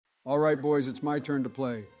All right, boys, it's my turn to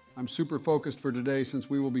play. I'm super focused for today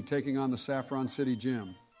since we will be taking on the Saffron City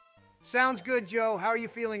Gym. Sounds good, Joe. How are you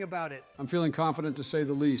feeling about it? I'm feeling confident to say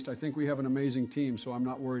the least. I think we have an amazing team, so I'm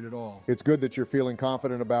not worried at all. It's good that you're feeling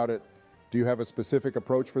confident about it. Do you have a specific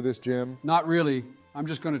approach for this gym? Not really. I'm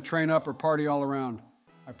just going to train up or party all around.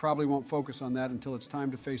 I probably won't focus on that until it's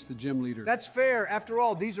time to face the gym leader. That's fair. After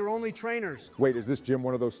all, these are only trainers. Wait, is this gym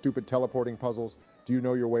one of those stupid teleporting puzzles? Do you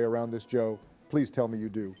know your way around this, Joe? Please tell me you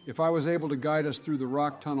do. If I was able to guide us through the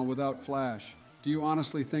rock tunnel without Flash, do you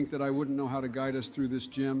honestly think that I wouldn't know how to guide us through this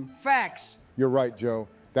gym? Facts. You're right, Joe.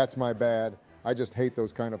 That's my bad. I just hate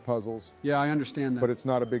those kind of puzzles. Yeah, I understand that. But it's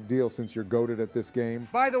not a big deal since you're goated at this game.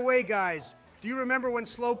 By the way, guys, do you remember when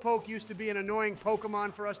Slowpoke used to be an annoying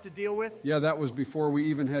Pokemon for us to deal with? Yeah, that was before we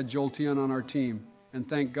even had Jolteon on our team, and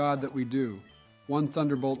thank God that we do. One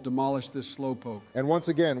Thunderbolt demolished this Slowpoke. And once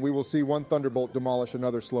again, we will see one Thunderbolt demolish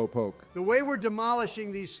another Slowpoke. The way we're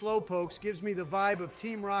demolishing these Slowpokes gives me the vibe of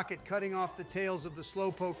Team Rocket cutting off the tails of the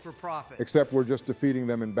Slowpoke for profit. Except we're just defeating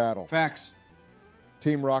them in battle. Facts.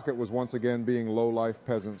 Team Rocket was once again being low-life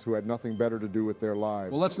peasants who had nothing better to do with their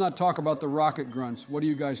lives. Well, let's not talk about the Rocket Grunts. What do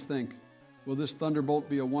you guys think? Will this Thunderbolt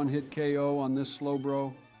be a one-hit KO on this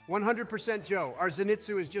Slowbro? 100% Joe. Our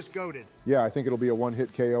Zenitsu is just goated. Yeah, I think it'll be a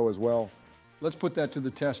one-hit KO as well. Let's put that to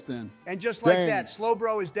the test then. And just like Dang. that,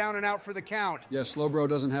 Slowbro is down and out for the count. Yeah, Slowbro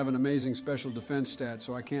doesn't have an amazing special defense stat,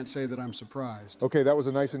 so I can't say that I'm surprised. Okay, that was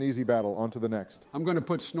a nice and easy battle. On to the next. I'm going to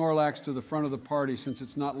put Snorlax to the front of the party since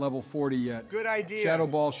it's not level 40 yet. Good idea. Shadow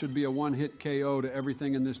Ball should be a one-hit KO to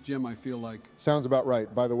everything in this gym, I feel like. Sounds about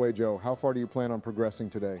right. By the way, Joe, how far do you plan on progressing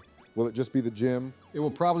today? Will it just be the gym? It will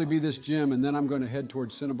probably be this gym, and then I'm going to head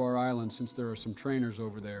towards Cinnabar Island since there are some trainers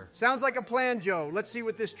over there. Sounds like a plan, Joe. Let's see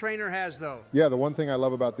what this trainer has, though. Yeah, the one thing I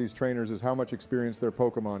love about these trainers is how much experience their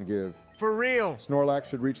Pokemon give. For real. Snorlax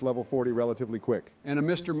should reach level 40 relatively quick. And a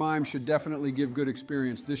Mr. Mime should definitely give good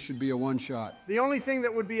experience. This should be a one-shot. The only thing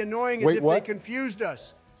that would be annoying is Wait, if what? they confused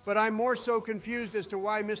us. But I'm more so confused as to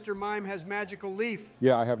why Mr. Mime has Magical Leaf.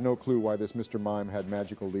 Yeah, I have no clue why this Mr. Mime had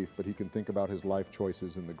Magical Leaf, but he can think about his life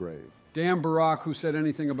choices in the grave. Damn Barack who said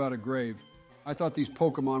anything about a grave. I thought these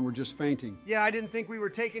Pokemon were just fainting. Yeah, I didn't think we were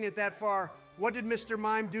taking it that far. What did Mr.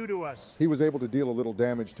 Mime do to us? He was able to deal a little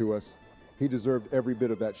damage to us. He deserved every bit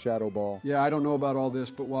of that Shadow Ball. Yeah, I don't know about all this,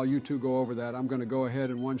 but while you two go over that, I'm going to go ahead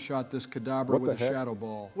and one-shot this Kadabra What with the a heck? Shadow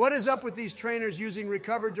Ball. What is up with these trainers using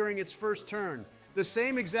Recover during its first turn? The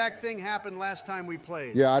same exact thing happened last time we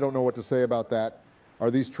played. Yeah, I don't know what to say about that.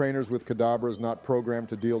 Are these trainers with Kadabras not programmed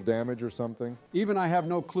to deal damage or something? Even I have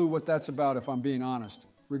no clue what that's about, if I'm being honest.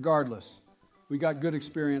 Regardless, we got good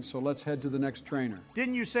experience, so let's head to the next trainer.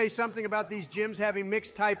 Didn't you say something about these gyms having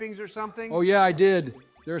mixed typings or something? Oh yeah, I did.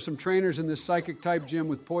 There are some trainers in this Psychic-type gym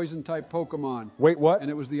with Poison-type Pokemon. Wait, what?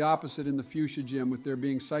 And it was the opposite in the Fuchsia gym with there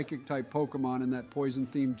being Psychic-type Pokemon in that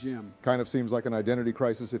Poison-themed gym. Kind of seems like an identity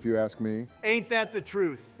crisis if you ask me. Ain't that the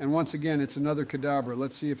truth? And once again, it's another Kadabra.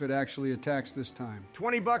 Let's see if it actually attacks this time.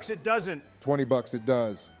 20 bucks it doesn't. 20 bucks it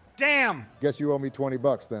does. Damn! Guess you owe me 20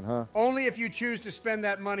 bucks then, huh? Only if you choose to spend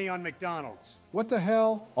that money on McDonald's. What the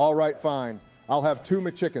hell? All right, fine. I'll have 2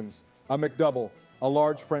 McChickens, a McDouble, a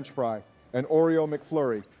large French fry, an Oreo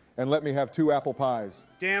McFlurry, and let me have 2 apple pies.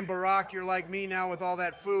 Damn, Barack, you're like me now with all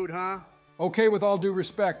that food, huh? Okay, with all due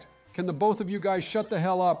respect, can the both of you guys shut the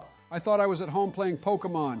hell up? I thought I was at home playing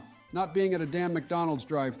Pokemon, not being at a damn McDonald's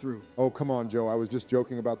drive-thru. Oh, come on, Joe. I was just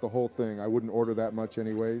joking about the whole thing. I wouldn't order that much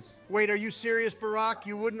anyways. Wait, are you serious, Barack?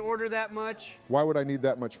 You wouldn't order that much? Why would I need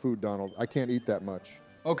that much food, Donald? I can't eat that much.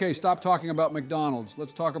 Okay, stop talking about McDonald's.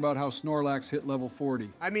 Let's talk about how Snorlax hit level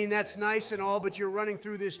 40. I mean, that's nice and all, but you're running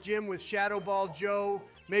through this gym with Shadow Ball Joe.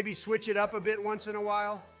 Maybe switch it up a bit once in a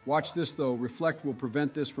while? Watch this, though. Reflect will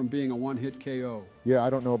prevent this from being a one-hit KO. Yeah,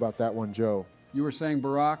 I don't know about that one, Joe. You were saying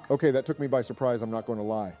Barack? Okay, that took me by surprise. I'm not going to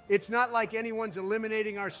lie. It's not like anyone's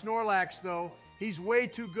eliminating our Snorlax, though. He's way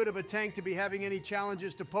too good of a tank to be having any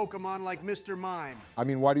challenges to Pokemon like Mr. Mime. I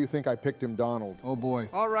mean, why do you think I picked him, Donald? Oh boy.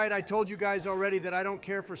 All right, I told you guys already that I don't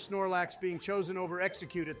care for Snorlax being chosen over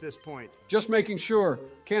Execute at this point. Just making sure.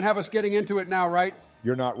 Can't have us getting into it now, right?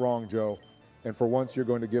 You're not wrong, Joe. And for once, you're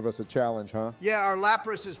going to give us a challenge, huh? Yeah, our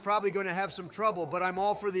Lapras is probably going to have some trouble, but I'm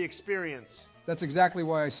all for the experience. That's exactly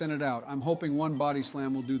why I sent it out. I'm hoping one body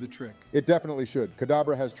slam will do the trick. It definitely should.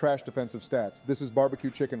 Kadabra has trash defensive stats. This is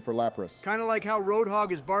barbecue chicken for Lapras. Kind of like how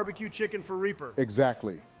Roadhog is barbecue chicken for Reaper.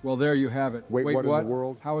 Exactly. Well, there you have it. Wait, what in the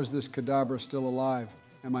world? How is this Kadabra still alive?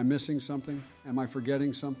 Am I missing something? Am I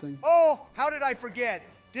forgetting something? Oh, how did I forget?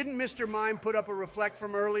 Didn't Mr. Mime put up a reflect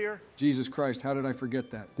from earlier? Jesus Christ, how did I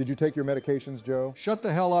forget that? Did you take your medications, Joe? Shut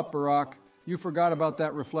the hell up, Barack. You forgot about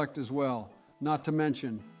that reflect as well. Not to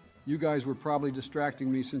mention, You guys were probably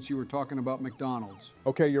distracting me since you were talking about McDonald's.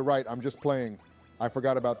 Okay, you're right. I'm just playing. I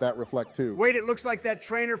forgot about that reflect too. Wait, it looks like that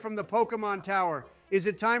trainer from the Pokemon Tower. Is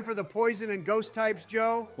it time for the poison and ghost types,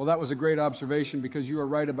 Joe? Well, that was a great observation because you are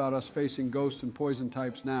right about us facing ghosts and poison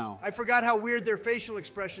types now. I forgot how weird their facial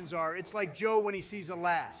expressions are. It's like Joe when he sees a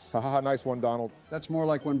lass. Haha, nice one, Donald. That's more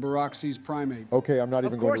like when Barack sees Primate. Okay, I'm not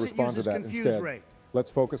even going to Of course it respond to uses that Confuse instead. Ray. Let's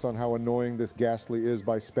focus on how annoying this Ghastly is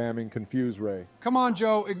by spamming Confuse Ray. Come on,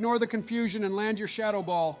 Joe, ignore the confusion and land your Shadow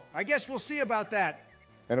Ball. I guess we'll see about that.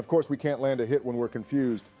 And of course, we can't land a hit when we're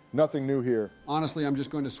confused. Nothing new here. Honestly, I'm just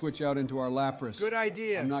going to switch out into our Lapras. Good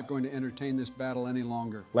idea. I'm not going to entertain this battle any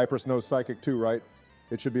longer. Lapras knows Psychic too, right?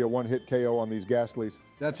 It should be a one-hit KO on these Ghastlies.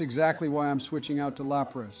 That's exactly why I'm switching out to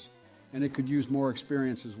Lapras. And it could use more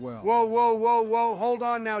experience as well. Whoa, whoa, whoa, whoa. Hold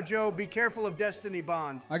on now, Joe. Be careful of Destiny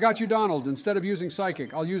Bond. I got you, Donald. Instead of using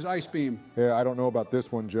Psychic, I'll use Ice Beam. Yeah, I don't know about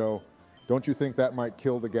this one, Joe. Don't you think that might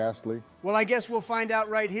kill the Ghastly? Well, I guess we'll find out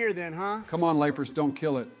right here then, huh? Come on, Lapras, don't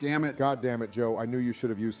kill it. Damn it. God damn it, Joe. I knew you should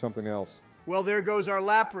have used something else. Well, there goes our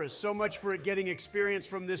Lapras. So much for it getting experience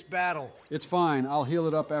from this battle. It's fine. I'll heal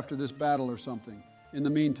it up after this battle or something. In the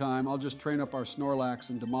meantime, I'll just train up our Snorlax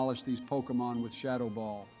and demolish these Pokemon with Shadow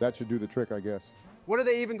Ball. That should do the trick, I guess. What are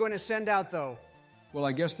they even going to send out, though? Well,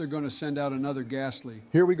 I guess they're going to send out another Ghastly.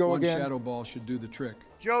 Here we go One again. Shadow Ball should do the trick.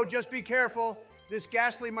 Joe, just be careful. This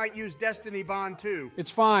Ghastly might use Destiny Bond, too.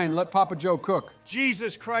 It's fine. Let Papa Joe cook.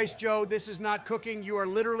 Jesus Christ, Joe, this is not cooking. You are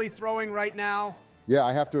literally throwing right now. Yeah,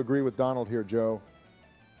 I have to agree with Donald here, Joe.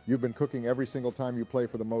 You've been cooking every single time you play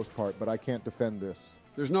for the most part, but I can't defend this.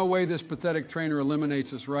 There's no way this pathetic trainer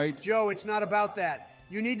eliminates us, right? Joe, it's not about that.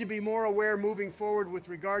 You need to be more aware moving forward with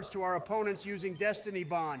regards to our opponents using Destiny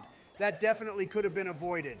Bond. That definitely could have been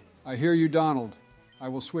avoided. I hear you, Donald. I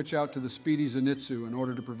will switch out to the Speedy Zenitsu in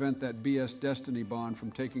order to prevent that BS Destiny Bond from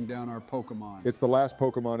taking down our Pokemon. It's the last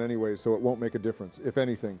Pokemon anyway, so it won't make a difference. If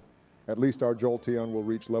anything, at least our Jolteon will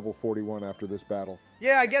reach level 41 after this battle.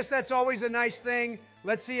 Yeah, I guess that's always a nice thing.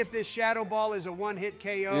 Let's see if this Shadow Ball is a one-hit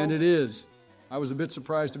KO. And it is. I was a bit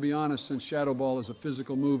surprised, to be honest, since Shadow Ball is a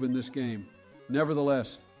physical move in this game.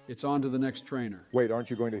 Nevertheless, it's on to the next trainer. Wait, aren't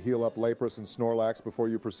you going to heal up Lapras and Snorlax before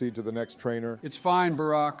you proceed to the next trainer? It's fine,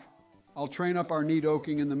 Barack. I'll train up our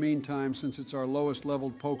Nidoking in the meantime since it's our lowest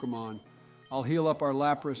leveled Pokemon. I'll heal up our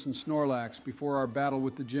Lapras and Snorlax before our battle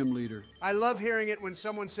with the gym leader. I love hearing it when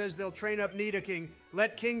someone says they'll train up Nidoking.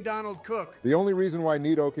 Let King Donald cook. The only reason why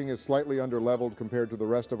Nidoking is slightly underleveled compared to the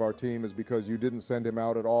rest of our team is because you didn't send him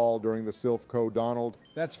out at all during the Silph Co. Donald.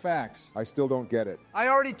 That's facts. I still don't get it. I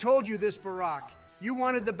already told you this, Barack. You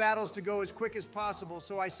wanted the battles to go as quick as possible,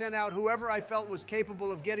 so I sent out whoever I felt was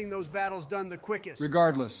capable of getting those battles done the quickest.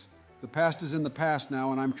 Regardless, the past is in the past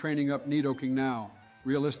now, and I'm training up Nidoking now,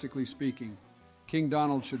 realistically speaking. King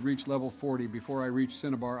Donald should reach level 40 before I reach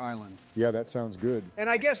Cinnabar Island. Yeah, that sounds good. And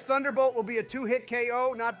I guess Thunderbolt will be a two-hit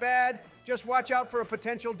KO, not bad. Just watch out for a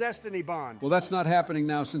potential Destiny Bond. Well, that's not happening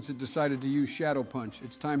now since it decided to use Shadow Punch.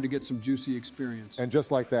 It's time to get some juicy experience. And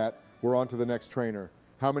just like that, we're on to the next trainer.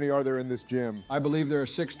 How many are there in this gym? I believe there are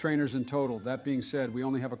 6 trainers in total. That being said, we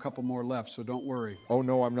only have a couple more left, so don't worry. Oh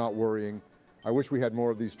no, I'm not worrying. I wish we had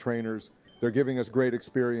more of these trainers. They're giving us great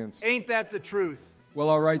experience. Ain't that the truth? Well,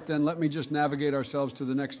 all right then, let me just navigate ourselves to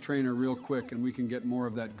the next trainer real quick and we can get more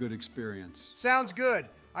of that good experience. Sounds good.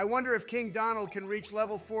 I wonder if King Donald can reach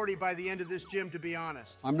level 40 by the end of this gym, to be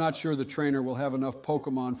honest. I'm not sure the trainer will have enough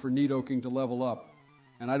Pokemon for Nidoking to level up.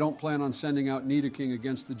 And I don't plan on sending out Nidoking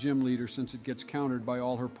against the gym leader since it gets countered by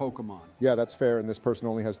all her Pokemon. Yeah, that's fair, and this person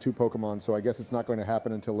only has 2 Pokemon, so I guess it's not going to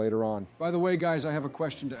happen until later on. By the way, guys, I have a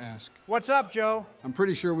question to ask. What's up, Joe? I'm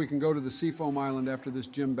pretty sure we can go to the Seafoam Island after this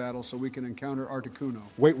gym battle so we can encounter Articuno.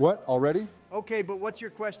 Wait, what? Already? Okay, but what's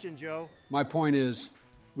your question, Joe? My point is,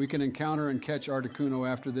 we can encounter and catch Articuno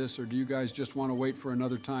after this, or do you guys just want to wait for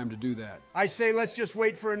another time to do that? I say let's just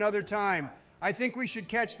wait for another time. I think we should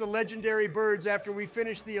catch the legendary birds after we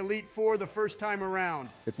finish the Elite Four the first time around.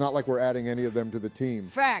 It's not like we're adding any of them to the team.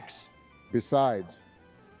 Facts. Besides,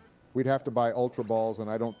 we'd have to buy Ultra Balls,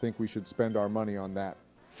 and I don't think we should spend our money on that.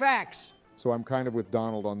 Facts. So I'm kind of with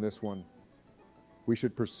Donald on this one. We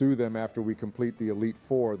should pursue them after we complete the Elite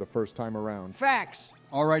Four the first time around. Facts.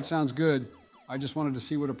 All right, sounds good. I just wanted to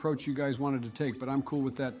see what approach you guys wanted to take, but I'm cool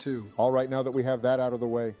with that too. All right, now that we have that out of the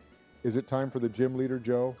way, is it time for the gym leader,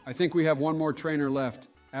 Joe? I think we have one more trainer left.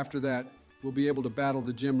 After that, we'll be able to battle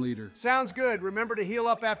the gym leader. Sounds good. Remember to heal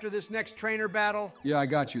up after this next trainer battle? Yeah, I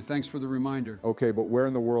got you. Thanks for the reminder. Okay, but where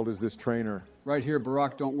in the world is this trainer? Right here,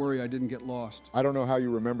 Barack, don't worry, I didn't get lost. I don't know how you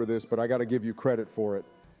remember this, but I got to give you credit for it.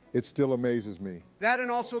 It still amazes me. That and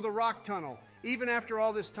also the rock tunnel. Even after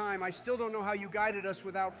all this time, I still don't know how you guided us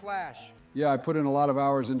without Flash. Yeah, I put in a lot of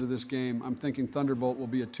hours into this game. I'm thinking Thunderbolt will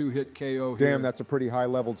be a 2-hit KO here. Damn, that's a pretty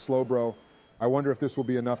high-leveled slow, bro. I wonder if this will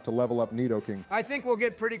be enough to level up Nidoking. I think we'll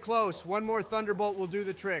get pretty close. One more Thunderbolt will do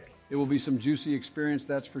the trick. It will be some juicy experience,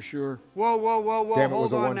 that's for sure. Whoa, whoa, whoa, whoa. Damn, it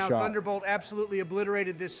was Hold a on now. one-shot. Thunderbolt absolutely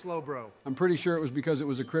obliterated this slow bro. I'm pretty sure it was because it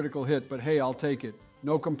was a critical hit, but hey, I'll take it.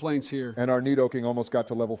 No complaints here. And our Nidoking almost got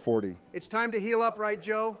to level 40. It's time to heal up, right,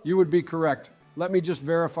 Joe? You would be correct. Let me just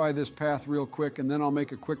verify this path real quick, and then I'll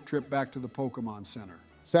make a quick trip back to the Pokemon Center.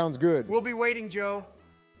 Sounds good. We'll be waiting, Joe.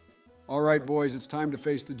 All right, boys, it's time to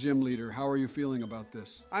face the gym leader. How are you feeling about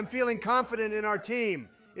this? I'm feeling confident in our team.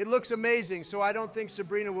 It looks amazing, so I don't think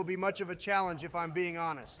Sabrina will be much of a challenge if I'm being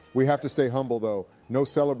honest. We have to stay humble, though. No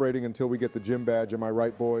celebrating until we get the gym badge. Am I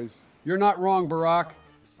right, boys? You're not wrong, Barack.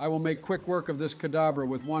 I will make quick work of this Kadabra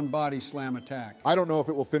with one body slam attack. I don't know if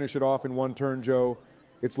it will finish it off in one turn, Joe.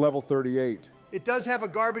 It's level 38. It does have a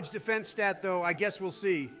garbage defense stat, though. I guess we'll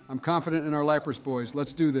see. I'm confident in our Lapras, boys.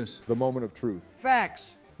 Let's do this. The moment of truth.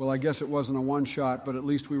 Facts. Well, I guess it wasn't a one-shot, but at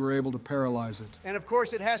least we were able to paralyze it. And of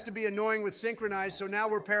course, it has to be annoying with synchronized, so now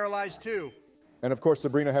we're paralyzed too. And of course,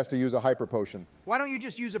 Sabrina has to use a hyper potion. Why don't you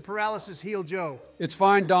just use a paralysis heal, Joe? It's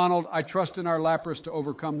fine, Donald. I trust in our Lapras to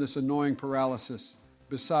overcome this annoying paralysis.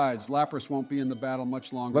 Besides, Lapras won't be in the battle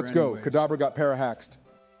much longer Let's go. anyways. Kadabra got parahaxed.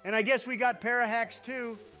 And I guess we got parahacks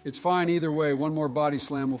too. It's fine either way. One more body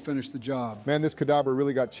slam will finish the job. Man, this Kadabra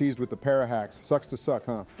really got cheesed with the parahax. Sucks to suck,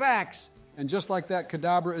 huh? Facts. And just like that,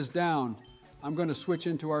 Kadabra is down. I'm going to switch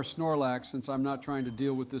into our Snorlax since I'm not trying to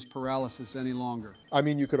deal with this paralysis any longer. I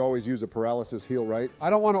mean, you could always use a paralysis heal, right? I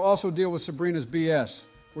don't want to also deal with Sabrina's BS.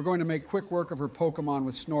 We're going to make quick work of her Pokemon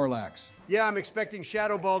with Snorlax. Yeah, I'm expecting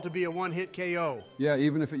Shadow Ball to be a one-hit KO. Yeah,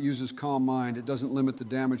 even if it uses Calm Mind, it doesn't limit the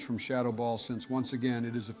damage from Shadow Ball since, once again,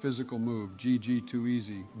 it is a physical move. GG too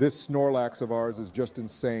easy. This Snorlax of ours is just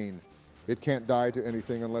insane. It can't die to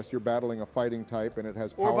anything unless you're battling a fighting type, and it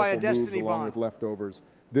has Or by a powerful moves Destiny along Bond. with leftovers.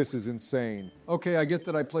 This is insane. Okay, I get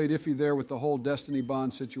that I played iffy there with the whole Destiny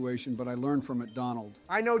Bond situation, but I learned from it, Donald.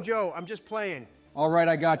 I know, Joe. I'm just playing. All right,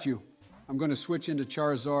 I got you. I'm going to switch into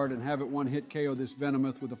Charizard and have it one-hit KO this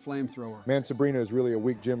Venomoth with a flamethrower. Man, Sabrina is really a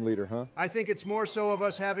weak gym leader, huh? I think it's more so of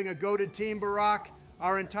us having a goated team, Barack.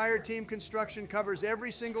 Our entire team construction covers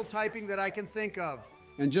every single typing that I can think of.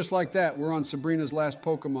 And just like that, we're on Sabrina's last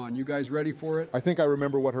Pokemon. You guys ready for it? I think I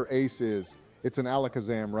remember what her ace is. It's an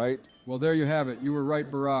Alakazam, right? Well, there you have it. You were right,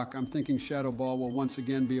 Barack. I'm thinking Shadow Ball will once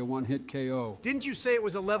again be a one-hit KO. Didn't you say it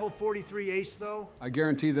was a level 43 ace, though? I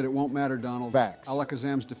guarantee that it won't matter, Donald. Facts.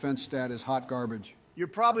 Alakazam's defense stat is hot garbage. You're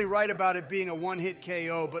probably right about it being a one-hit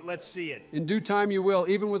KO, but let's see it. In due time you will,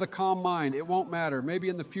 even with a calm mind. It won't matter. Maybe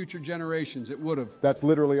in the future generations it would have. That's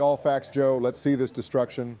literally all facts, Joe. Let's see this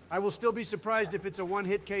destruction. I will still be surprised if it's a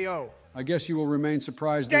one-hit KO. I guess you will remain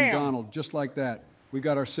surprised Damn. then, Donald. Just like that. We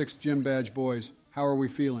got our 6th gym badge, boys. How are we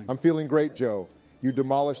feeling? I'm feeling great, Joe. You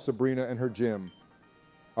demolished Sabrina and her gym.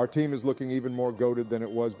 Our team is looking even more goated than it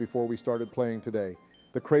was before we started playing today.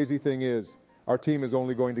 The crazy thing is, our team is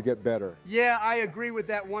only going to get better. Yeah, I agree with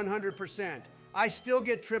that 100%. I still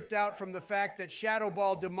get tripped out from the fact that Shadow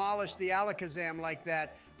Ball demolished the Alakazam like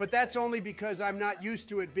that, but that's only because I'm not used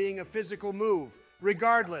to it being a physical move.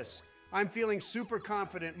 Regardless, I'm feeling super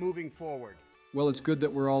confident moving forward. Well, it's good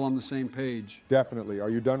that we're all on the same page. Definitely. Are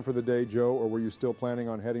you done for the day, Joe, or were you still planning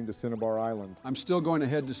on heading to Cinnabar Island? I'm still going to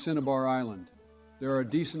head to Cinnabar Island. There are a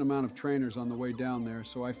decent amount of trainers on the way down there,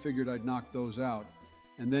 so I figured I'd knock those out.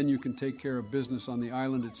 And then you can take care of business on the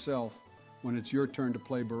island itself when it's your turn to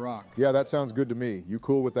play Barack. Yeah, that sounds good to me. You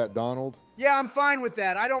cool with that, Donald? Yeah, I'm fine with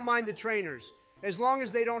that. I don't mind the trainers. As long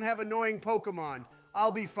as they don't have annoying Pokemon,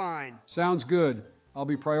 I'll be fine. Sounds good. I'll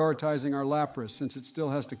be prioritizing our Lapras since it still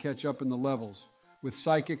has to catch up in the levels. With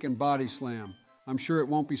Psychic and Body Slam. I'm sure it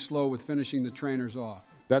won't be slow with finishing the trainers off.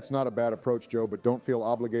 That's not a bad approach, Joe, but don't feel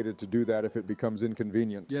obligated to do that if it becomes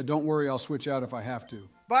inconvenient. Yeah, don't worry, I'll switch out if I have to.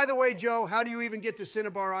 By the way, Joe, how do you even get to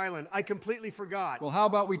Cinnabar Island? I completely forgot. Well, how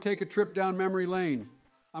about we take a trip down memory lane?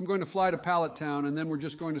 I'm going to fly to Pallet Town, and then we're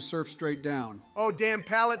just going to surf straight down. Oh, damn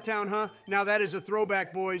Pallet Town, huh? Now that is a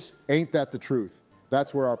throwback, boys. Ain't that the truth?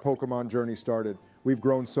 That's where our Pokemon journey started. We've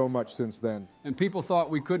grown so much since then. And people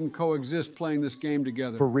thought we couldn't coexist playing this game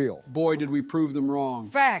together. For real. Boy, did we prove them wrong.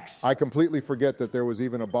 Facts! I completely forget that there was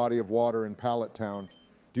even a body of water in Pallet Town.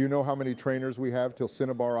 Do you know how many trainers we have till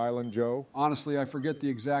Cinnabar Island, Joe? Honestly, I forget the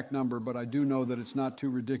exact number, but I do know that it's not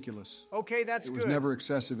too ridiculous. Okay, that's It good. was never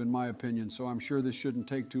excessive in my opinion, so I'm sure this shouldn't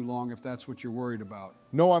take too long if that's what you're worried about.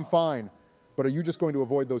 No, I'm fine. But are you just going to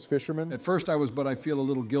avoid those fishermen? At first I was, but I feel a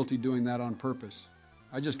little guilty doing that on purpose.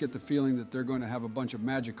 I just get the feeling that they're going to have a bunch of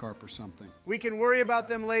Magikarp or something. We can worry about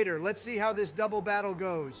them later. Let's see how this double battle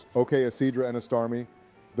goes. Okay, Acidra and Astarmi.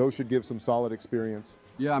 Those should give some solid experience.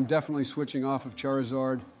 Yeah, I'm definitely switching off of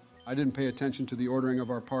Charizard. I didn't pay attention to the ordering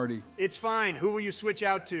of our party. It's fine. Who will you switch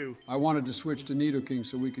out to? I wanted to switch to Nidoking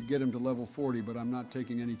so we could get him to level 40, but I'm not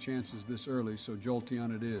taking any chances this early, so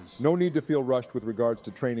Jolteon it is. No need to feel rushed with regards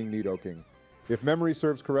to training Nidoking. If memory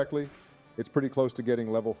serves correctly, it's pretty close to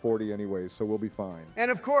getting level 40 anyways, so we'll be fine.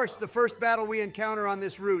 And of course, the first battle we encounter on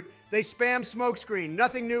this route, they spam smokescreen.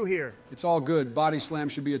 Nothing new here. It's all good. Body Slam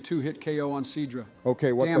should be a 2-hit KO on Seadra.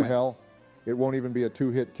 Okay, what Damn the it. hell? It won't even be a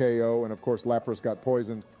 2-hit KO, and of course Lapras got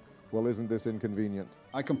poisoned. Well, isn't this inconvenient?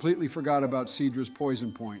 I completely forgot about Seadra's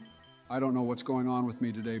poison point. I don't know what's going on with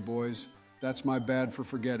me today, boys. That's my bad for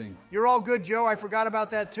forgetting. You're all good, Joe. I forgot about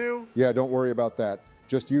that too. Yeah, don't worry about that.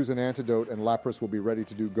 Just use an antidote and Lapras will be ready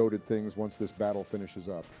to do goated things once this battle finishes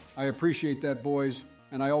up. I appreciate that, boys,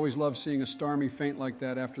 and I always love seeing a Starmie faint like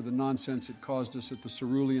that after the nonsense it caused us at the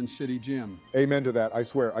Cerulean City Gym. Amen to that. I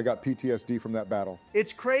swear, I got PTSD from that battle.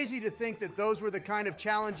 It's crazy to think that those were the kind of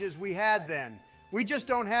challenges we had then. We just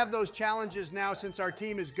don't have those challenges now since our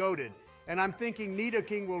team is goated. And I'm thinking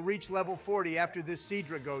Nidoking will reach level 40 after this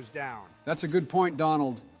Seadra goes down. That's a good point,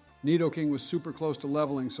 Donald. Nidoking was super close to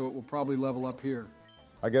leveling, so it will probably level up here.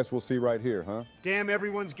 I guess we'll see right here, huh? Damn,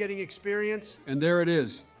 everyone's getting experience. And there it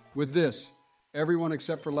is. With this, everyone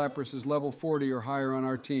except for Lapras is level 40 or higher on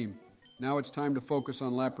our team. Now it's time to focus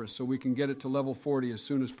on Lapras so we can get it to level 40 as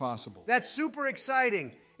soon as possible. That's super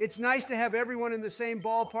exciting. It's nice to have everyone in the same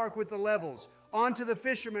ballpark with the levels. On to the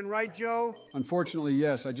fishermen, right, Joe? Unfortunately,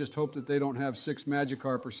 yes. I just hope that they don't have 6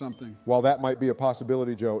 Magikarp or something. While that might be a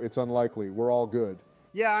possibility, Joe, it's unlikely. We're all good.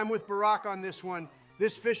 Yeah, I'm with Barack on this one.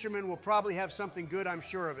 This fisherman will probably have something good, I'm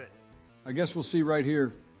sure of it. I guess we'll see right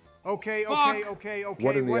here. Okay.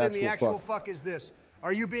 What in the actual fuck? fuck is this?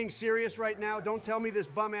 Are you being serious right now? Don't tell me this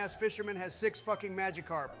bum-ass fisherman has 6 fucking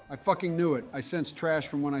Magikarp. I fucking knew it. I sensed trash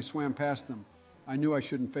from when I swam past them. I knew I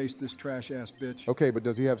shouldn't face this trash-ass bitch. Okay, but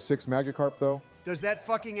does he have 6 Magikarp, though? Does that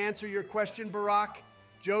fucking answer your question, Barack?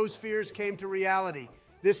 Joe's fears came to reality.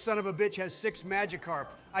 This son of a bitch has 6 Magikarp.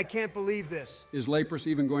 I can't believe this. Is Lapras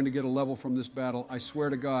even going to get a level from this battle? I swear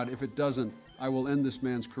to God, if it doesn't, I will end this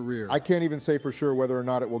man's career. I can't even say for sure whether or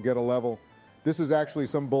not it will get a level. This is actually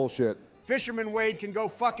some bullshit. Fisherman Wade can go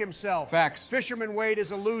fuck himself. Facts. Fisherman Wade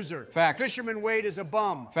is a loser. Facts. Fisherman Wade is a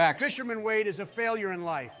bum. Facts. Fisherman Wade is a failure in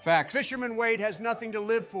life. Facts. Fisherman Wade has nothing to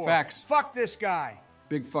live for. Facts. Fuck this guy.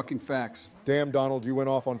 Big fucking facts. Damn, Donald, you went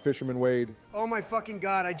off on Fisherman Wade. Oh my fucking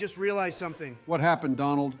God, I just realized something. What happened,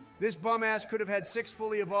 Donald? This bum ass could have had 6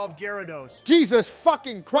 fully evolved Gyarados. Jesus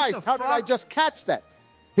fucking Christ, the how did I fuck? just catch that?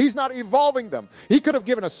 He's not evolving them. He could have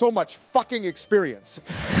given us so much fucking experience.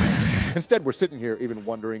 Instead, we're sitting here even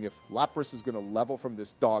wondering if Lapras is gonna level from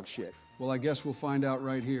this dog shit. Well, I guess we'll find out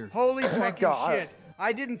right here. Holy fucking God. shit.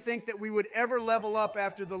 I didn't think that we would ever level up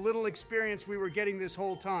after the little experience we were getting this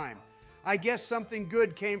whole time. I guess something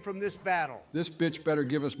good came from this battle. This bitch better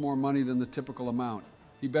give us more money than the typical amount.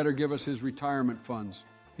 He better give us his retirement funds,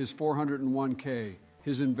 his 401k,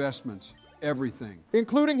 his investments, everything.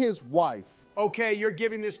 Including his wife. Okay, you're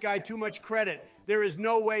giving this guy too much credit. There is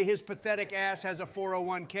no way his pathetic ass has a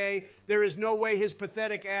 401k. There is no way his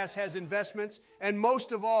pathetic ass has investments. And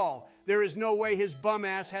most of all, there is no way his bum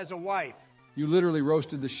ass has a wife. You literally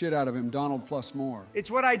roasted the shit out of him, Donald plus more.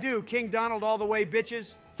 It's what I do, King Donald all the way,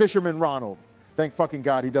 bitches. Fisherman Ronald. Thank fucking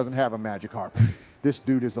God he doesn't have a Magikarp. This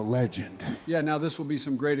dude is a legend. Yeah, now this will be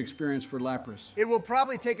some great experience for Lapras. It will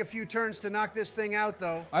probably take a few turns to knock this thing out,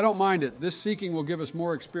 though. I don't mind it. This Seeking will give us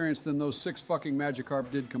more experience than those 6 fucking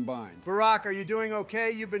Magikarp did combined. Barack, are you doing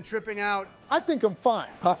okay? You've been tripping out. I think I'm fine.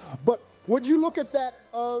 But would you look at that?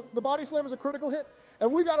 The body slam is a critical hit,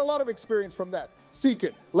 and we got a lot of experience from that. Seek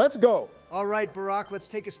it. Let's go. All right, Barack, let's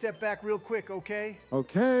take a step back real quick, okay?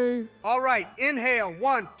 Okay. All right, inhale,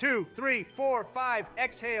 1, 2, 3, 4, 5,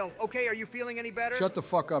 exhale. Okay, are you feeling any better? Shut the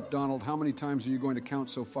fuck up, Donald. How many times are you going to count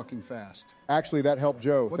so fucking fast? Actually, that helped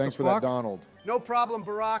Joe. What Thanks the for that, fuck? Donald. No problem,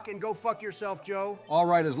 Barack, and go fuck yourself, Joe. All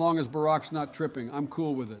right, as long as Barack's not tripping, I'm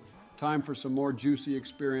cool with it. Time for some more juicy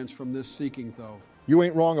experience from this Seeking, though. You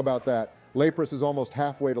ain't wrong about that. Lapras is almost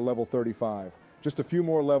halfway to level 35. Just a few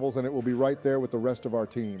more levels and it will be right there with the rest of our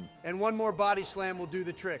team. And one more body slam will do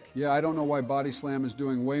the trick. Yeah, I don't know why Body Slam is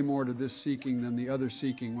doing way more to this Seeking than the other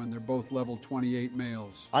Seeking when they're both level 28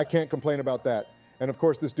 males. I can't complain about that. And of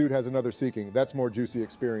course, this dude has another Seeking. That's more juicy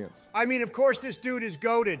experience. I mean, of course this dude is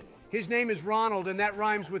goated. His name is Ronald, and that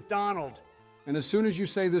rhymes with Donald. And as soon as you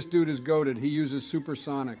say this dude is goated, he uses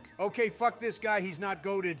Supersonic. Okay, fuck this guy, he's not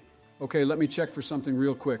goated. Okay, let me check for something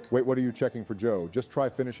real quick. Wait, what are you checking for Joe? Just try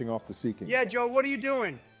finishing off the Seeking. Yeah, Joe, what are you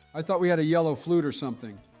doing? I thought we had a yellow flute or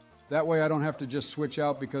something. That way I don't have to just switch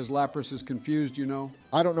out because Lapras is confused, you know?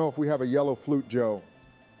 I don't know if we have a yellow flute, Joe.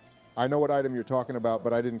 I know what item you're talking about,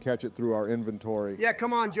 but I didn't catch it through our inventory. Yeah,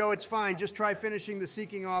 come on, Joe, it's fine. Just try finishing the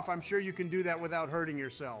seeking off. I'm sure you can do that without hurting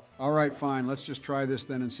yourself. All right, fine. Let's just try this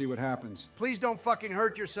then and see what happens. Please don't fucking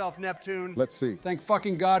hurt yourself, Neptune. Let's see. Thank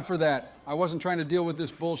fucking God for that. I wasn't trying to deal with this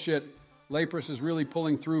bullshit. Lapras is really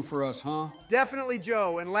pulling through for us, huh? Definitely,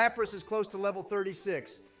 Joe, and Lapras is close to level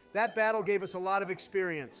 36. That battle gave us a lot of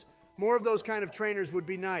experience. More of those kind of trainers would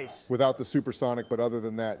be nice. Without the supersonic, but other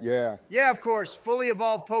than that, yeah. Yeah, of course. Fully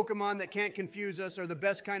evolved Pokemon that can't confuse us are the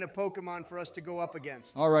best kind of Pokemon for us to go up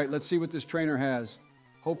against. All right, let's see what this trainer has.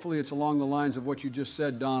 Hopefully it's along the lines of what you just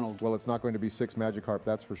said, Donald. Well, it's not going to be 6 Magikarp,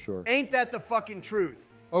 that's for sure. Ain't that the fucking truth?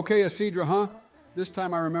 Okay, a Seadra, huh? This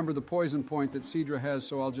time I remember the poison point that Seadra has,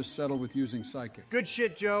 so I'll just settle with using Psychic. Good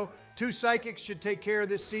shit, Joe. 2 Psychics should take care of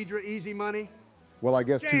this Seadra easy money. Well, I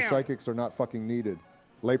guess 2 Damn. Psychics are not fucking needed.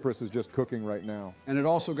 Lapras is just cooking right now. And it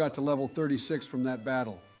also got to level 36 from that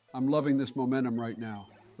battle. I'm loving this momentum right now.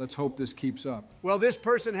 Let's hope this keeps up. Well, this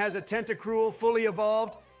person has a Tentacruel fully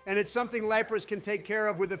evolved, and it's something Lapras can take care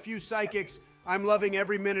of with a few Psychics. I'm loving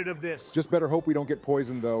every minute of this. Just better hope we don't get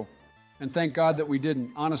poisoned, though. And thank God that we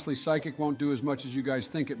didn't. Honestly, Psychic won't do as much as you guys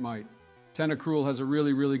think it might. Tentacruel has a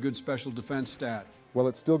really, really good special defense stat. Well,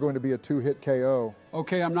 it's still going to be a 2-hit KO.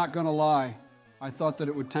 Okay, I'm not gonna lie. I thought that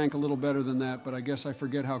it would tank a little better than that, but I guess I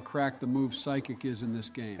forget how cracked the move Psychic is in this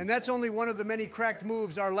game. And that's only one of the many cracked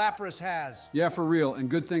moves our Lapras has. Yeah, for real, and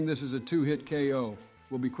good thing this is a 2-hit KO.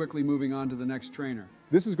 We'll be quickly moving on to the next trainer.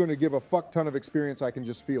 This is going to give a fuck ton of experience, I can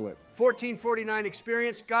just feel it. 1449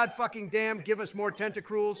 experience, god fucking damn, give us more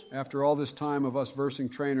Tentacruels. After all this time of us versing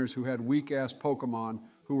trainers who had weak-ass Pokemon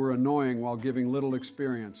who were annoying while giving little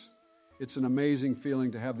experience, it's an amazing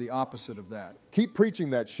feeling to have the opposite of that. Keep preaching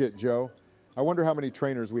that shit, Joe. I wonder how many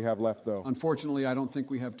trainers we have left, though. Unfortunately, I don't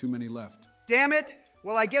think we have too many left. Damn it!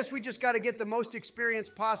 Well, I guess we just got to get the most experience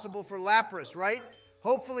possible for Lapras, right?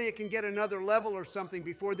 Hopefully it can get another level or something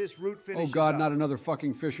before this route finishes Oh God, up. not another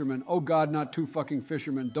fucking fisherman. Oh God, not 2 fucking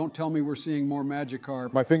fishermen. Don't tell me we're seeing more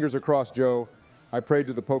Magikarp. My fingers are crossed, Joe. I prayed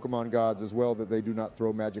to the Pokemon gods as well that they do not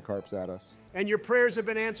throw Magikarps at us. And your prayers have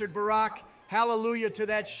been answered, Barack. Hallelujah to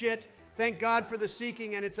that shit. Thank God for the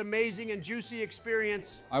seeking and its amazing and juicy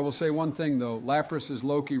experience. I will say one thing though. Lapras is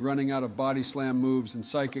low-key running out of body slam moves and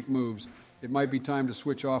psychic moves. It might be time to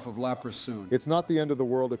switch off of Lapras soon. It's not the end of the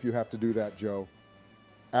world if you have to do that, Joe.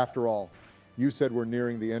 After all, you said we're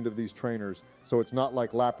nearing the end of these trainers, so it's not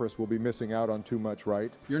like Lapras will be missing out on too much,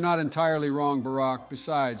 right? You're not entirely wrong, Barack.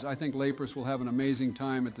 Besides, I think Lapras will have an amazing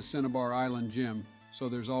time at the Cinnabar Island gym, so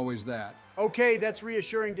there's always that. Okay, that's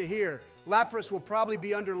reassuring to hear. Lapras will probably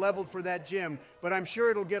be under-leveled for that gym, but I'm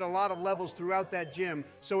sure it'll get a lot of levels throughout that gym,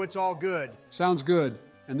 so it's all good. Sounds good.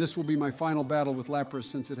 And this will be my final battle with Lapras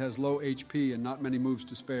since it has low HP and not many moves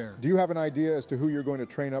to spare. Do you have an idea as to who you're going to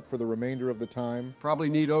train up for the remainder of the time? Probably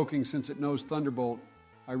Nidoking since it knows Thunderbolt.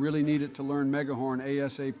 I really need it to learn Megahorn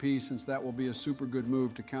ASAP since that will be a super good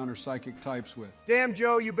move to counter psychic types with. Damn,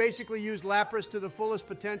 Joe, you basically used Lapras to the fullest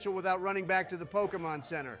potential without running back to the Pokemon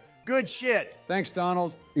Center. Good shit. Thanks,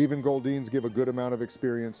 Donald. Even Goldines give a good amount of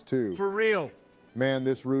experience too. For real. Man,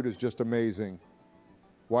 this route is just amazing.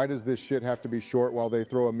 Why does this shit have to be short while they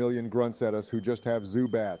throw a million grunts at us who just have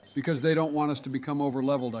Zubats? Because they don't want us to become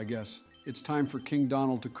over-leveled, I guess. It's time for King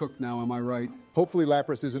Donald to cook now, am I right? Hopefully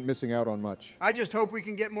Lapras isn't missing out on much. I just hope we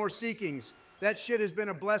can get more Seekings. That shit has been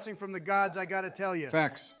a blessing from the gods, I gotta tell you.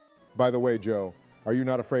 Facts. By the way, Joe, are you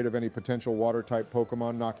not afraid of any potential water-type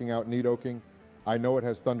Pokemon knocking out Nidoking? I know it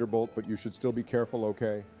has Thunderbolt, but you should still be careful,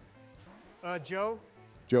 okay? Joe?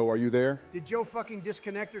 Joe, are you there? Did Joe fucking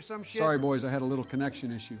disconnect or some shit? Sorry, boys, I had a little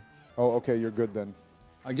connection issue. Oh, okay, you're good then.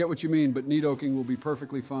 I get what you mean, but Nidoking will be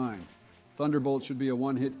perfectly fine. Thunderbolt should be a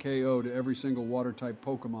one-hit KO to every single water-type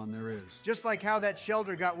Pokemon there is. Just like how that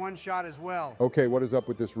Shelter got one shot as well. Okay, what is up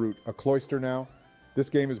with this route? A Cloyster now? This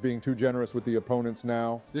game is being too generous with the opponents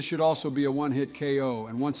now. This should also be a one-hit KO,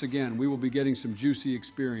 and once again, we will be getting some juicy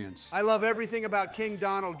experience. I love everything about King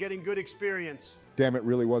Donald getting good experience. Damn, it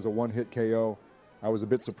really was a one-hit KO. I was a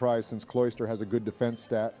bit surprised since Cloyster has a good defense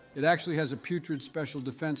stat. It actually has a putrid special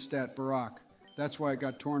defense stat, Barack. That's why it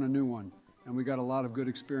got torn a new one, and we got a lot of good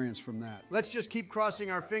experience from that. Let's just keep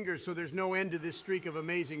crossing our fingers so there's no end to this streak of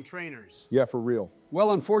amazing trainers. Yeah, for real.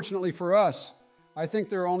 Well, unfortunately for us, I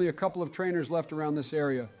think there are only a couple of trainers left around this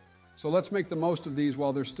area. So let's make the most of these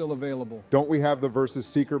while they're still available. Don't we have the Versus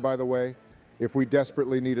Seeker, by the way? If we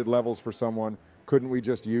desperately needed levels for someone, couldn't we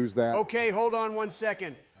just use that? Okay, hold on 1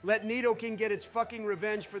 second. Let Nidoking get its fucking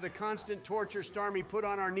revenge for the constant torture Starmie put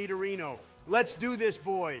on our Nidorino. Let's do this,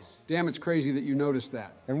 boys. Damn, it's crazy that you noticed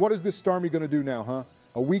that. And what is this Starmie gonna do now, huh?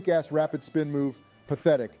 A weak-ass rapid spin move?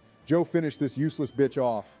 Pathetic. Joe finished this useless bitch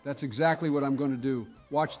off. That's exactly what I'm going to do.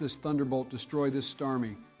 Watch this thunderbolt destroy this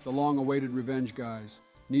Starmie. The long-awaited revenge, guys.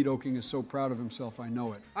 Nidoking is so proud of himself, I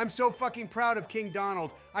know it. I'm so fucking proud of King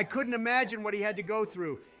Donald. I couldn't imagine what he had to go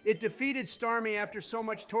through. It defeated Starmie after so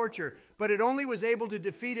much torture, but it only was able to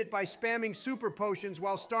defeat it by spamming super potions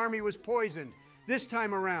while Starmie was poisoned. This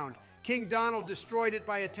time around, King Donald destroyed it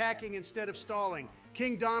by attacking instead of stalling.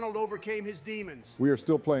 King Donald overcame his demons. We are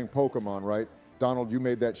still playing Pokemon, right? Donald, you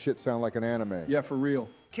made that shit sound like an anime. Yeah, for real.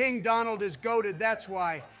 King Donald is goated, that's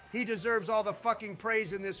why. He deserves all the fucking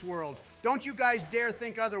praise in this world. Don't you guys dare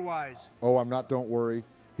think otherwise. Oh, I'm not, don't worry.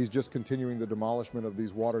 He's just continuing the demolishment of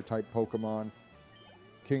these water-type Pokemon.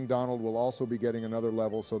 King Donald will also be getting another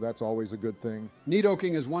level, so that's always a good thing.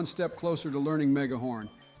 Nidoking is one step closer to learning Mega Horn.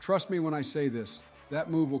 Trust me when I say this. That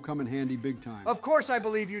move will come in handy big time. Of course I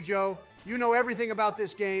believe you, Joe. You know everything about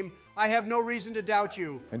this game. I have no reason to doubt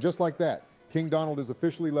you. And just like that, King Donald is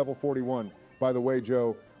officially level 41. By the way,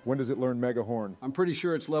 Joe, when does it learn Mega Horn? I'm pretty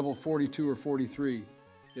sure it's level 42 or 43.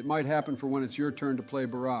 It might happen for when it's your turn to play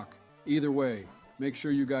Barack. Either way, make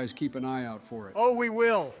sure you guys keep an eye out for it. Oh, we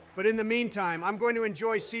will. But in the meantime, I'm going to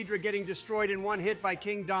enjoy Cedra getting destroyed in one hit by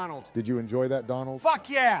King Donald. Did you enjoy that, Donald? Fuck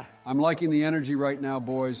yeah! I'm liking the energy right now,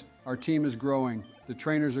 boys. Our team is growing. The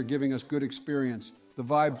trainers are giving us good experience. The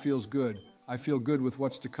vibe feels good. I feel good with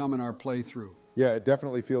what's to come in our playthrough. Yeah, it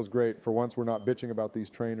definitely feels great. For once, we're not bitching about these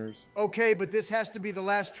trainers. Okay, but this has to be the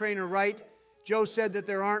last trainer, right? Joe said that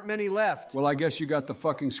there aren't many left. Well, I guess you got the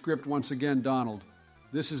fucking script once again, Donald.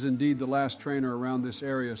 This is indeed the last trainer around this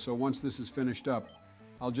area, so once this is finished up,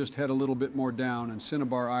 I'll just head a little bit more down and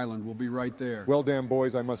Cinnabar Island will be right there. Well, damn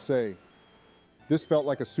boys, I must say, this felt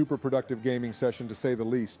like a super productive gaming session to say the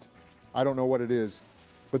least. I don't know what it is,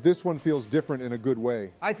 but this one feels different in a good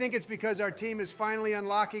way. I think it's because our team is finally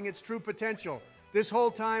unlocking its true potential. This whole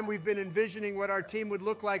time we've been envisioning what our team would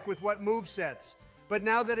look like with what movesets. But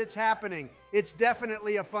now that it's happening, it's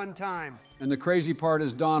definitely a fun time. And the crazy part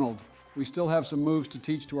is, Donald, we still have some moves to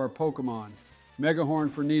teach to our Pokemon. Mega Horn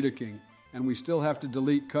for Nidoking, and we still have to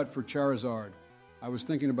delete Cut for Charizard. I was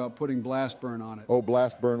thinking about putting Blast Burn on it. Oh,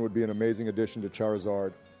 Blast Burn would be an amazing addition to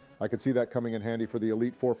Charizard. I could see that coming in handy for the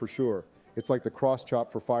Elite Four for sure. It's like the cross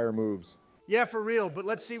chop for fire moves. Yeah, for real, but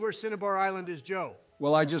let's see where Cinnabar Island is, Joe.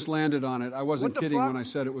 Well, I just landed on it. I wasn't kidding fuck? when I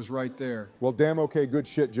said it was right there. Well, damn okay, good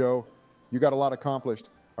shit, Joe. You got a lot accomplished.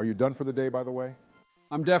 Are you done for the day, by the way?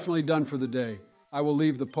 I'm definitely done for the day. I will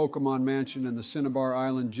leave the Pokemon Mansion and the Cinnabar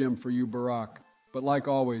Island Gym for you, Barack. But like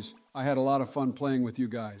always, I had a lot of fun playing with you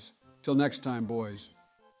guys. Till next time, boys.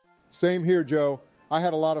 Same here, Joe. I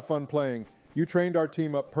had a lot of fun playing. You trained our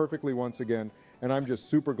team up perfectly once again, and I'm just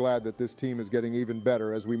super glad that this team is getting even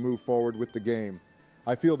better as we move forward with the game.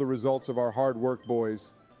 I feel the results of our hard work,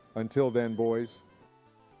 boys. Until then, boys.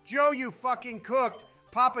 Joe, you fucking cooked.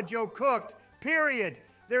 Papa Joe cooked. Period.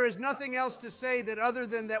 There is nothing else to say that other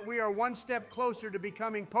than that we are one step closer to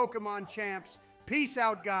becoming Pokemon champs. Peace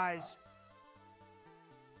out, guys.